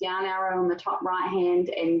arrow on the top right hand,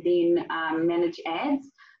 and then manage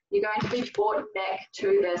ads. You're going to be brought back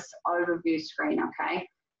to this overview screen, okay?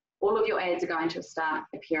 All of your ads are going to start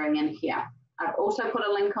appearing in here. I've also put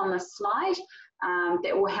a link on this slide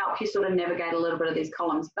that will help you sort of navigate a little bit of these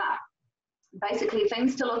columns. But basically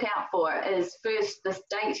things to look out for is first this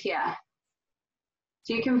date here.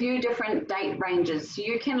 So you can view different date ranges. So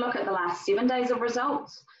you can look at the last 7 days of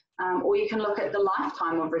results, or you can look at the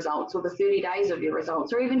lifetime of results, or the 30 days of your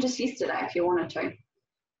results, or even just yesterday if you wanted to.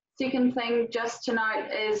 Second thing just to note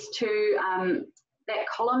is to that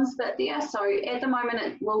columns bit there. So at the moment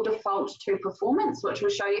it will default to performance, which will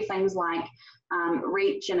show you things like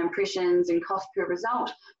reach and impressions and cost per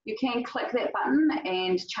result. You can click that button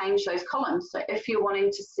and change those columns. So if you're wanting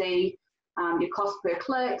to see your cost per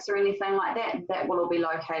clicks or anything like that, that will all be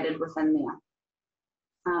located within there.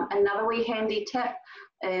 Another wee handy tip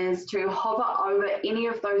is to hover over any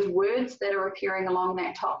of those words that are appearing along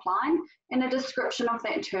that top line, and a description of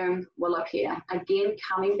that term will appear. Again,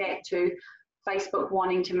 coming back to Facebook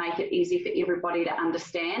wanting to make it easy for everybody to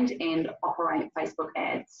understand and operate Facebook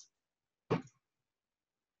ads.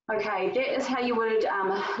 Okay, that is how you would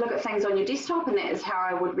look at things on your desktop, and that is how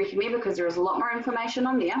I would recommend, because there is a lot more information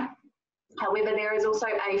on there. However, there is also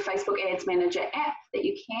a Facebook Ads Manager app that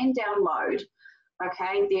you can download.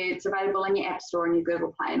 Okay, it's available in your App Store and your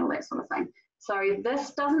Google Play and all that sort of thing. So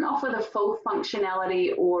this doesn't offer the full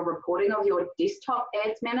functionality or reporting of your desktop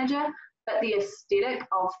Ads Manager, but the aesthetic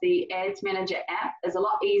of the Ads Manager app is a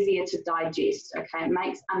lot easier to digest. Okay, it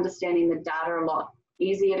makes understanding the data a lot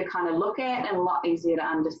easier to kind of look at and a lot easier to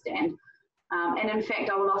understand. And in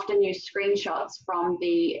fact, I will often use screenshots from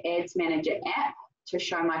the Ads Manager app to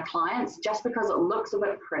show my clients, just because it looks a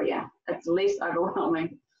bit prettier. It's less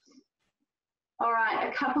overwhelming. All right,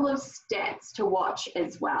 a couple of stats to watch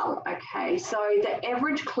as well. Okay, so the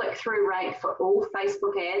average click-through rate for all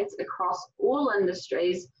Facebook ads across all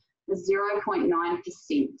industries is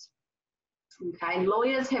 0.9%. Okay,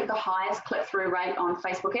 lawyers have the highest click-through rate on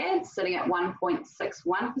Facebook ads, sitting at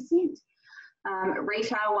 1.61%.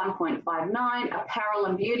 Retail, 1.59%. Apparel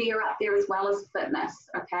and beauty are up there, as well as fitness.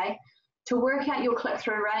 Okay, to work out your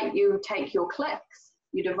click-through rate, you take your clicks,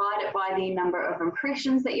 you divide it by the number of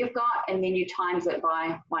impressions that you've got, and then you times it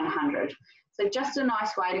by 100. So just a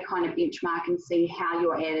nice way to kind of benchmark and see how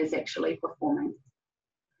your ad is actually performing.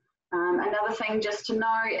 Another thing just to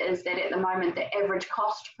know is that at the moment, the average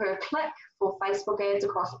cost per click for Facebook ads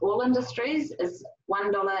across all industries is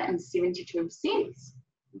 $1.72.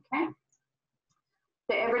 Okay.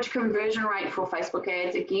 The average conversion rate for Facebook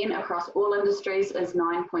ads, again, across all industries is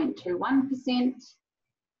 9.21%.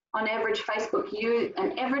 On average,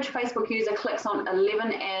 an average Facebook user clicks on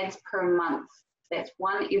 11 ads per month. That's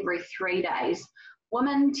one every 3 days.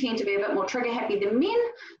 Women tend to be a bit more trigger happy than men,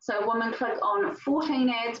 so women click on 14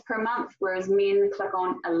 ads per month, whereas men click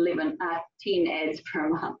on 10 ads per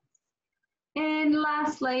month. And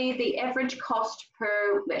lastly, the average cost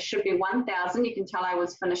per, that should be 1,000. You can tell I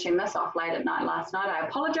was finishing this off late at night last night. I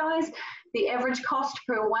apologize. The average cost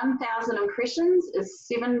per 1,000 impressions is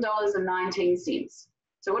 $7.19.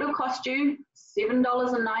 So it'll cost you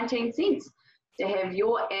 $7.19 to have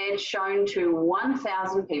your ad shown to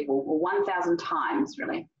 1,000 people, or 1,000 times,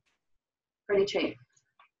 really. Pretty cheap.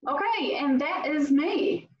 Okay, and that is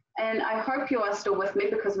me. And I hope you are still with me,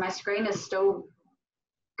 because my screen is still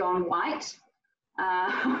gone white.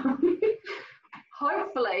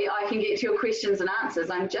 Hopefully I can get to your questions and answers.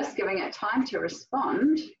 I'm just giving it time to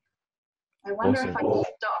respond. I wonder awesome. if I can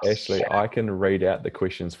stop. Ashley, I can read out the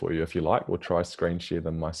questions for you if you like. We'll try screen share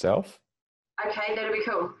them myself. Okay, that'll be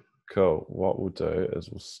cool. Cool. What we'll do is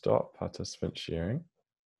we'll stop participant sharing.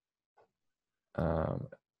 And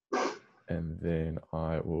then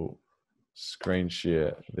I will screen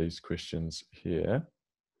share these questions here.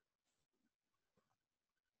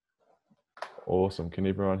 Awesome. Can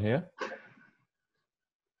everyone hear?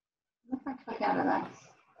 If I click out of that.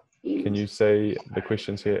 Can you see the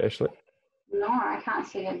questions here, Ashley? No, I can't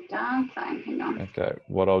see a darn thing. Hang on. Okay.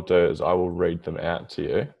 What I'll do is I will read them out to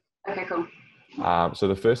you. Okay, cool. So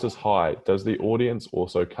the first is, hi, does the audience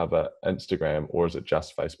also cover Instagram, or is it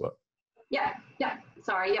just Facebook? Yeah.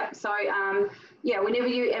 Sorry, yeah. So, yeah, whenever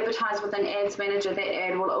you advertise with an ads manager, that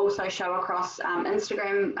ad will also show across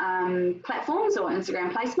Instagram platforms or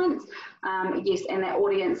Instagram placements. Yes, and that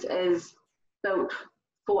audience is built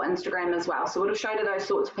for Instagram as well. So it'll show to those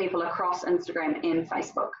sorts of people across Instagram and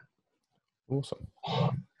Facebook. Awesome.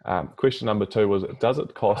 Question number 2 was, does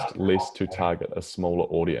it cost less to target a smaller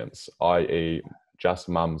audience, i.e. just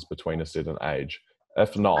mums between a certain age?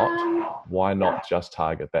 If not, why not just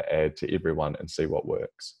target the ad to everyone and see what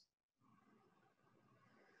works?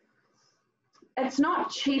 It's not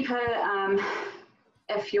cheaper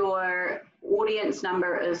if your audience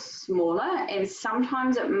number is smaller, and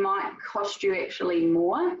sometimes it might cost you actually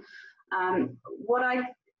more.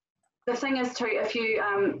 The thing is too, if you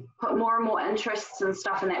put more and more interests and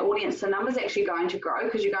stuff in that audience, the number's actually going to grow,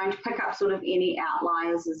 because you're going to pick up sort of any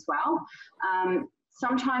outliers as well.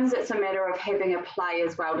 Sometimes it's a matter of having a play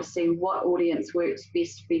as well to see what audience works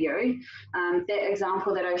best for you. That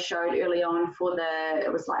example that I showed early on for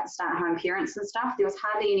it was like stay-at-home parents and stuff, there was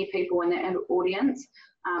hardly any people in that audience,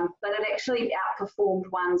 but it actually outperformed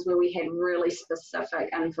ones where we had really specific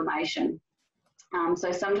information.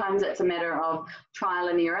 So sometimes it's a matter of trial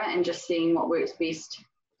and error and just seeing what works best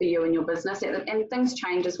for you and your business. And things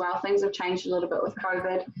change as well. Things have changed a little bit with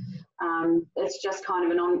COVID. It's just kind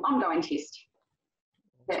of an ongoing test.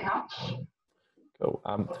 That helps. Cool.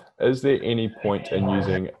 Is there any point in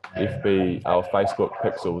using FB or Facebook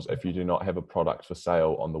pixels if you do not have a product for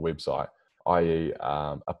sale on the website, i.e.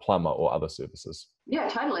 A plumber or other services? Yeah,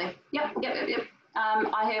 totally. Yep.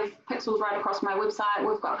 I have pixels right across my website.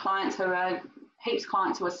 We've got clients who are, heaps of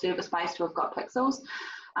clients who are service-based who have got pixels.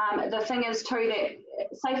 The thing is too that,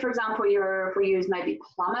 say for example, if we use maybe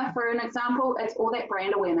plumber for an example, it's all that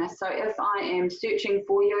brand awareness. So if I am searching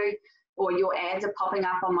for you or your ads are popping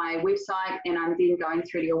up on my website and I'm then going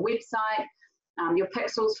through to your website, your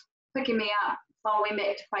pixels picking me up, following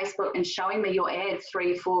back to Facebook and showing me your ads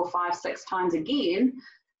 3, 4, 5, 6 times again,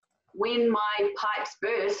 when my pipes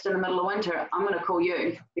burst in the middle of winter, I'm going to call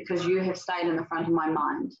you because you have stayed in the front of my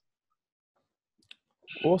mind.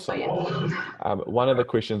 Awesome. So, yeah. One of the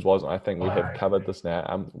questions was, and I think we have covered this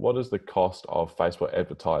now, what is the cost of Facebook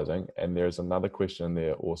advertising? And there's another question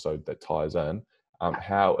there also that ties in.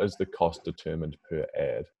 How is the cost determined per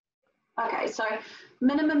ad? Okay, so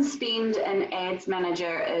minimum spend in Ads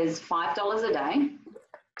Manager is $5 a day.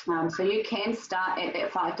 So you can start at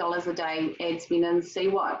that $5 a day ad spend and see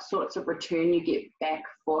what sorts of return you get back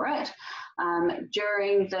for it.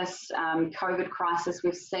 During this COVID crisis,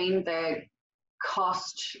 we've seen the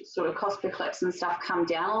cost per clicks and stuff come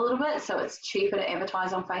down a little bit, so it's cheaper to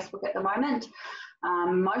advertise on Facebook at the moment.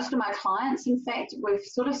 Most of my clients, in fact, we've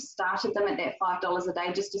sort of started them at that $5 a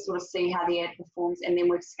day just to sort of see how the ad performs, and then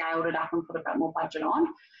we've scaled it up and put a bit more budget on.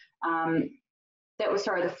 That was,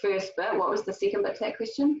 sorry, the first bit. What was the second bit to that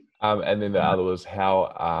question? And then the other was,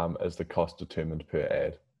 how is the cost determined per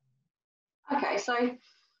ad? Okay, so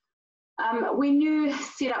when you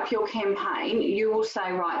set up your campaign, you will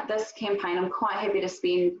say, right, this campaign, I'm quite happy to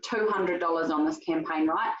spend $200 on this campaign,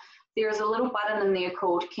 right? There is a little button in there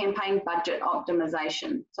called Campaign Budget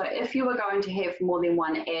Optimization. So if you are going to have more than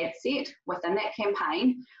one ad set within that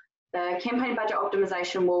campaign, the Campaign Budget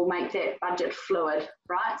Optimization will make that budget fluid,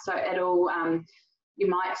 right? So it'll, you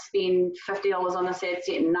might spend $50 on this ad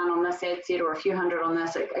set and none on this ad set, or a few hundred on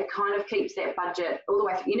this. It kind of keeps that budget all the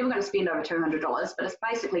way through. You're never going to spend over $200, but it's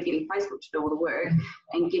basically getting Facebook to do all the work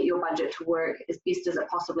and get your budget to work as best as it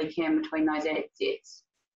possibly can between those ad sets.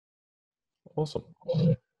 Awesome.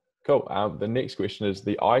 Cool. The next question is,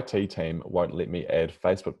 the IT team won't let me add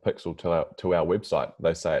Facebook pixel to our website.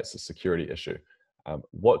 They say it's a security issue.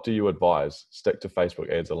 What do you advise? Stick to Facebook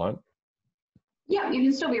ads alone? Yeah, you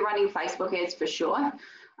can still be running Facebook ads for sure.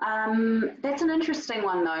 That's an interesting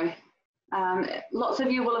one though. Lots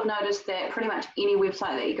of you will have noticed that pretty much any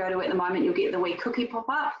website that you go to at the moment, you'll get the wee cookie pop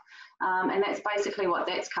up. And that's basically what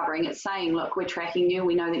that's covering. It's saying, look, we're tracking you.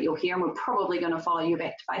 We know that you're here and we're probably going to follow you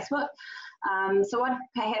back to Facebook. So I'd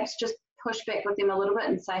perhaps just push back with them a little bit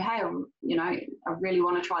and say, hey, you know, I really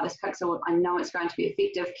want to try this pixel. I know it's going to be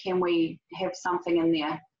effective. Can we have something in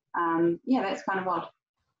there? Yeah, that's kind of odd.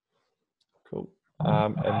 Cool.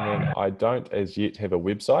 And then I don't as yet have a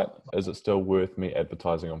website. Is it still worth me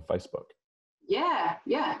advertising on Facebook? Yeah,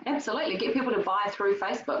 absolutely. Get people to buy through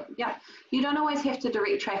Facebook. Yeah, you don't always have to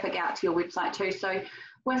direct traffic out to your website too. So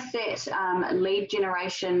with that lead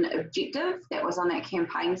generation objective that was on that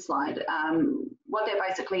campaign slide, what that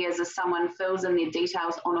basically is someone fills in their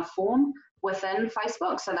details on a form within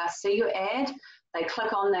Facebook. So they'll see your ad, they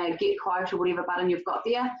click on the get quote or whatever button you've got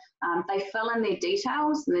there, they fill in their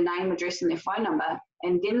details, their name, address, and their phone number,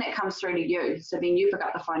 and then that comes through to you. So then you pick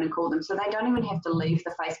up the phone and call them. So they don't even have to leave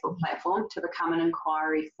the Facebook platform to become an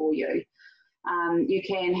inquiry for you. You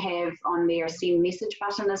can have on there a send message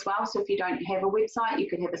button as well. So if you don't have a website, you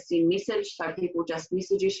could have a send message. So people just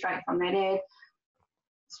message you straight from that ad.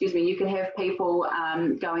 Excuse me, you can have people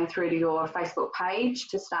going through to your Facebook page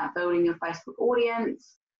to start building your Facebook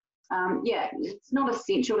audience. Yeah, it's not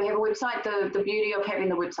essential to have a website. The beauty of having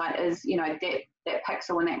the website is, you know, that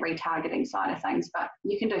pixel and that retargeting side of things, but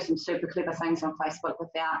you can do some super clever things on Facebook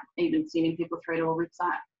without even sending people through to a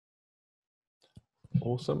website.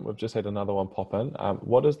 Awesome. We've just had another one pop in.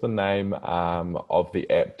 What is the name of the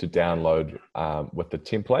app to download with the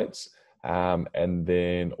templates? And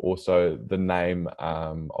then also the name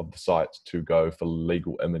of the site to go for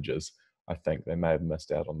legal images. I think they may have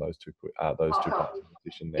missed out on those two parts of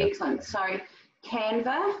the session there. Excellent. So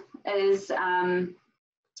Canva is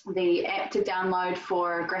the app to download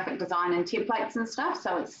for graphic design and templates and stuff.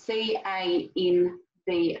 So it's CANVA,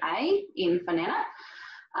 N for Nana.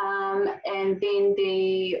 And then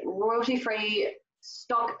the royalty-free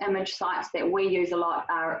stock image sites that we use a lot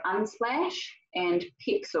are Unsplash and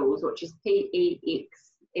Pexels, which is PEXELS.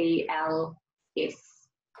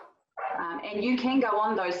 And you can go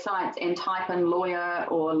on those sites and type in lawyer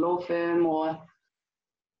or law firm or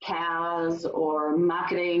cows or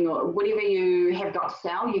marketing or whatever you have got to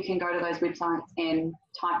sell. You can go to those websites and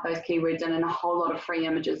type those keywords in, and a whole lot of free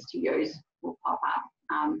images to use will pop up,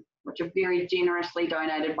 which are very generously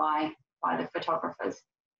donated by the photographers.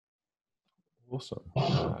 Awesome.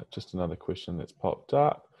 Just another question that's popped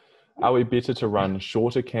up. Are we better to run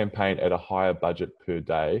shorter campaign at a higher budget per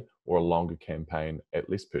day or a longer campaign at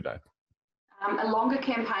less per day? A longer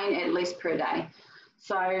campaign at less per day.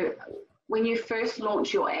 So when you first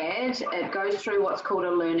launch your ad, it goes through what's called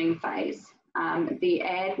a learning phase. The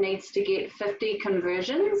ad needs to get 50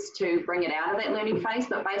 conversions to bring it out of that learning phase,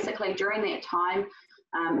 but basically during that time,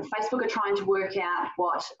 Facebook are trying to work out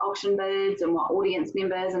what auction bids and what audience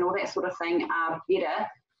members and all that sort of thing are better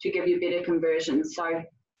to give you better conversions. So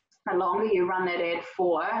the longer you run that ad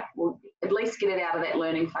for, will at least get it out of that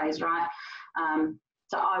learning phase, right?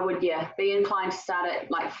 So I would, be inclined to start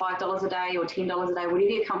at like $5 a day or $10 a day, whatever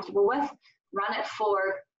you're comfortable with. Run it for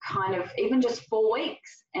kind of even just 4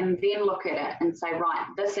 weeks and then look at it and say, right,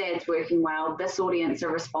 this ad's working well, this audience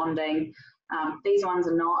are responding, these ones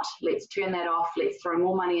are not, let's turn that off, let's throw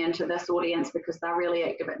more money into this audience because they're really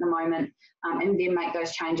active at the moment, and then make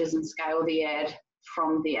those changes and scale the ad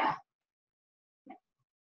from there.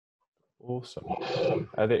 Awesome.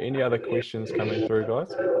 Are there any other questions coming through,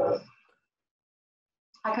 guys?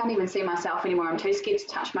 I can't even see myself anymore. I'm too scared to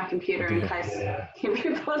touch my computer in case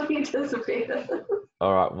everybody disappears.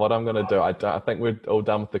 All right, what I'm going to do, I think we're all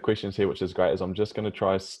done with the questions here, which is great, is I'm just going to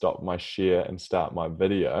try to stop my share and start my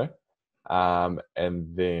video. And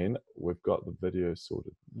then we've got the video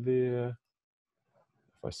sorted there.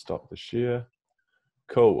 If I stop the share.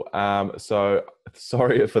 Cool. So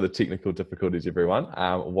sorry for the technical difficulties, everyone.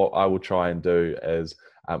 What I will try and do is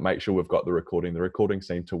make sure we've got the recording. The recording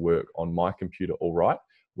seemed to work on my computer all right,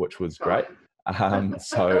 which was great.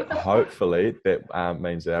 So hopefully that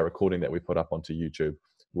means that our recording that we put up onto YouTube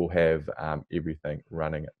will have everything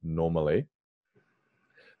running normally.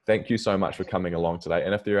 Thank you so much for coming along today.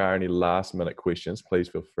 And if there are any last minute questions, please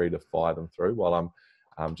feel free to fire them through while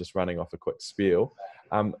I'm just running off a quick spiel.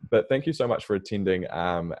 But thank you so much for attending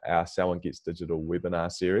our Selwyn Gets Digital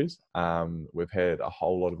webinar series. We've had a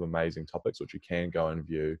whole lot of amazing topics, which you can go and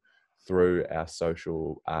view through our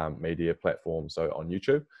social media platform, so on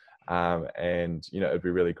YouTube. And, you know, it'd be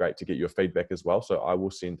really great to get your feedback as well. So I will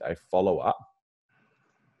send a follow-up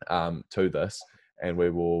to this, and we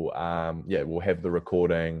will, we'll have the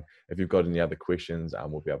recording. If you've got any other questions,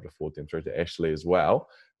 we'll be able to forward them through to Ashley as well.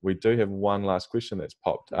 We do have one last question that's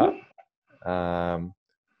popped up.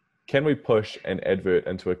 Can we push an advert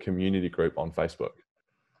into a community group on Facebook?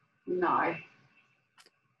 No.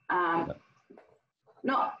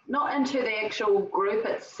 Not into the actual group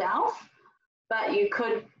itself, but you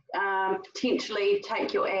could potentially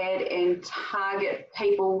take your ad and target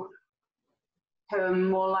people who are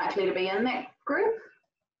more likely to be in that group.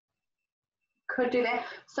 Could do that.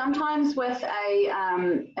 Sometimes with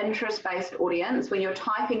a interest-based audience, when you're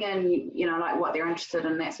typing in, you know, like what they're interested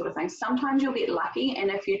in, that sort of thing, sometimes you'll get lucky, and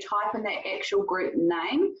if you type in that actual group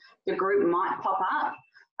name, the group might pop up,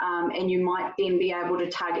 and you might then be able to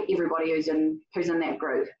target everybody who's in that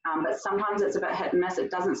group. But sometimes it's a bit hit and miss. It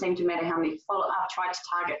doesn't seem to matter how many I've tried to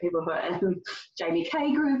target people who are in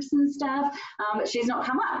JBK groups and stuff, but she's not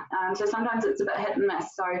come up. So sometimes it's a bit hit and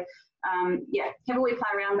miss. So have a wee play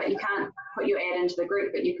around, but you can't put your ad into the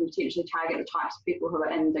group, but you can potentially target the types of people who are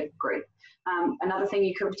in the group. Another thing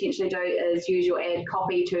you could potentially do is use your ad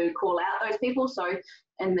copy to call out those people. So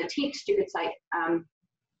in the text, you could say,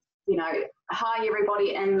 hi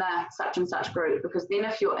everybody in the such and such group, because then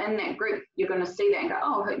if you're in that group, you're going to see that and go,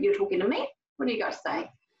 oh, you're talking to me? What do you got to say?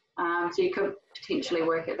 So you could potentially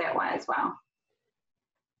work it that way as well.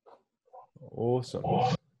 Awesome.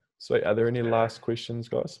 Sweet. Are there any last questions,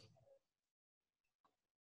 guys?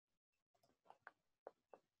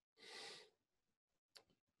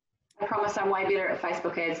 I promise I'm way better at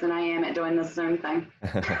Facebook ads than I am at doing this Zoom thing.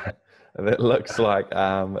 That looks like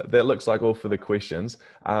all for the questions.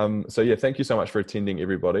 So yeah, thank you so much for attending,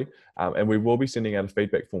 everybody. And we will be sending out a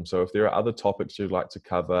feedback form. So if there are other topics you'd like to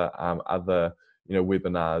cover, other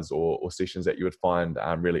webinars or sessions that you would find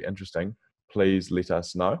really interesting, please let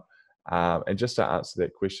us know. And just to answer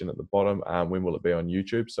that question at the bottom, when will it be on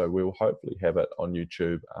YouTube? So we will hopefully have it on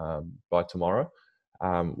YouTube by tomorrow.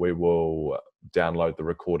 We will download the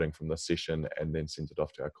recording from the session and then send it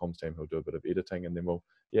off to our comms team, who'll do a bit of editing, and then we'll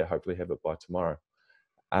hopefully have it by tomorrow.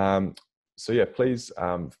 So yeah, please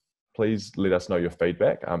let us know your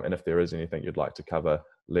feedback, and if there is anything you'd like to cover,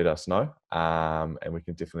 let us know, and we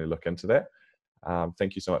can definitely look into that.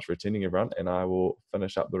 Thank you so much for attending, everyone, and I will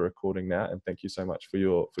finish up the recording now. And thank you so much for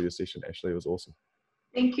your session, Ashley. It was awesome.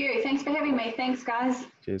 Thank you. Thanks for having me. Thanks, guys.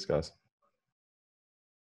 Cheers, guys.